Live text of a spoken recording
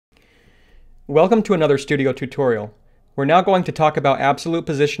Welcome to another Studio tutorial. We're now going to talk about absolute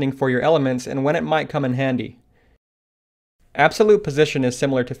positioning for your elements and when it might come in handy. Absolute position is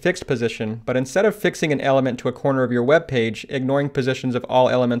similar to fixed position, but instead of fixing an element to a corner of your web page, ignoring positions of all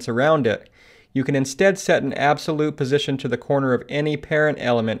elements around it, you can instead set an absolute position to the corner of any parent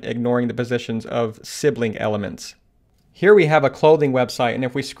element, ignoring the positions of sibling elements. Here we have a clothing website, and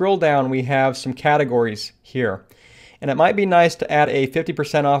if we scroll down, we have some categories here. And it might be nice to add a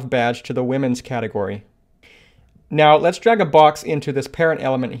 50% off badge to the women's category. Now let's drag a box into this parent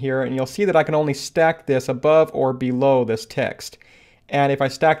element here, and you'll see that I can only stack this above or below this text. And if I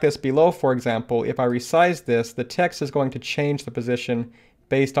stack this below, for example, if I resize this, the text is going to change the position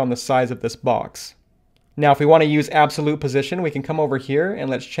based on the size of this box. Now if we want to use absolute position, we can come over here and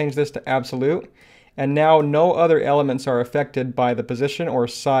let's change this to absolute. And now no other elements are affected by the position or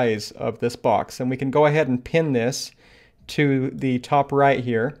size of this box. And we can go ahead and pin this to the top right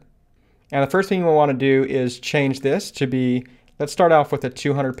here. And the first thing we want to do is change this to be, let's start off with a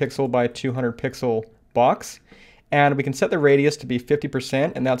 200 pixel by 200 pixel box. And we can set the radius to be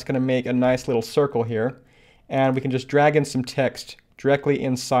 50%, and that's going to make a nice little circle here. And we can just drag in some text directly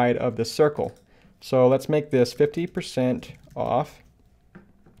inside of the circle. So let's make this 50% off.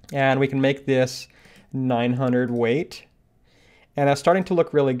 And we can make this 900 weight. And that's starting to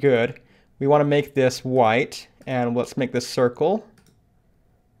look really good. We want to make this white. And let's make this circle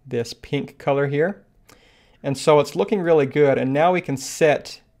this pink color here. And so it's looking really good, and now we can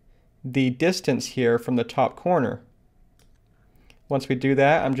set the distance here from the top corner. Once we do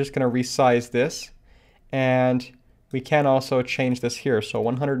that, I'm just going to resize this, and we can also change this here. So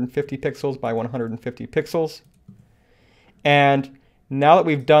 150 pixels by 150 pixels. And now that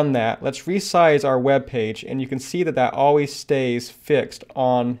we've done that, let's resize our web page, and you can see that that always stays fixed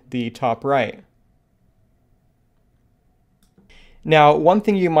on the top right. Now, one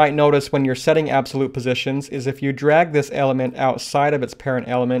thing you might notice when you're setting absolute positions is if you drag this element outside of its parent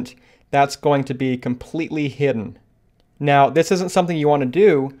element, that's going to be completely hidden. Now, this isn't something you want to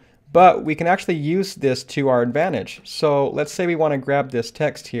do, but we can actually use this to our advantage. So let's say we want to grab this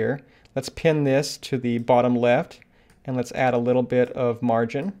text here. Let's pin this to the bottom left, and let's add a little bit of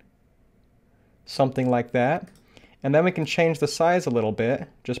margin, something like that. And then we can change the size a little bit,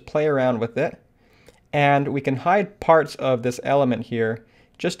 just play around with it. And we can hide parts of this element here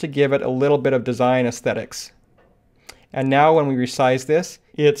just to give it a little bit of design aesthetics. And now when we resize this,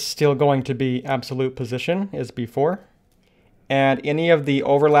 it's still going to be absolute position as before. And any of the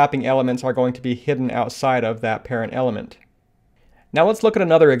overlapping elements are going to be hidden outside of that parent element. Now let's look at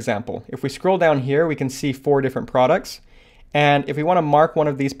another example. If we scroll down here, we can see 4 different products. And if we want to mark one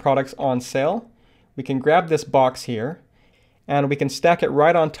of these products on sale, we can grab this box here and we can stack it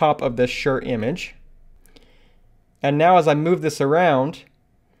right on top of this shirt image. And now as I move this around,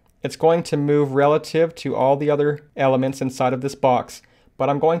 it's going to move relative to all the other elements inside of this box. But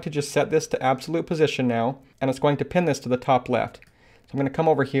I'm going to just set this to absolute position now, and it's going to pin this to the top left. So I'm going to come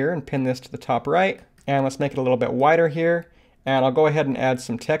over here and pin this to the top right, and let's make it a little bit wider here. And I'll go ahead and add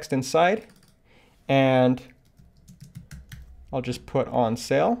some text inside, and I'll just put on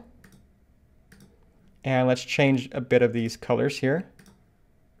sale. And let's change a bit of these colors here.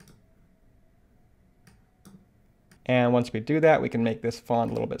 And once we do that, we can make this font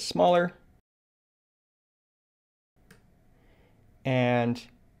a little bit smaller and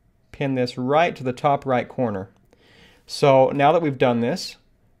pin this right to the top right corner. So now that we've done this,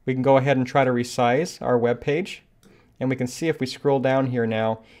 we can go ahead and try to resize our web page. And we can see if we scroll down here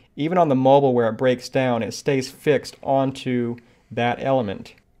now, even on the mobile where it breaks down, it stays fixed onto that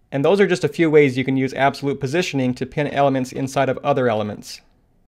element. And those are just a few ways you can use absolute positioning to pin elements inside of other elements.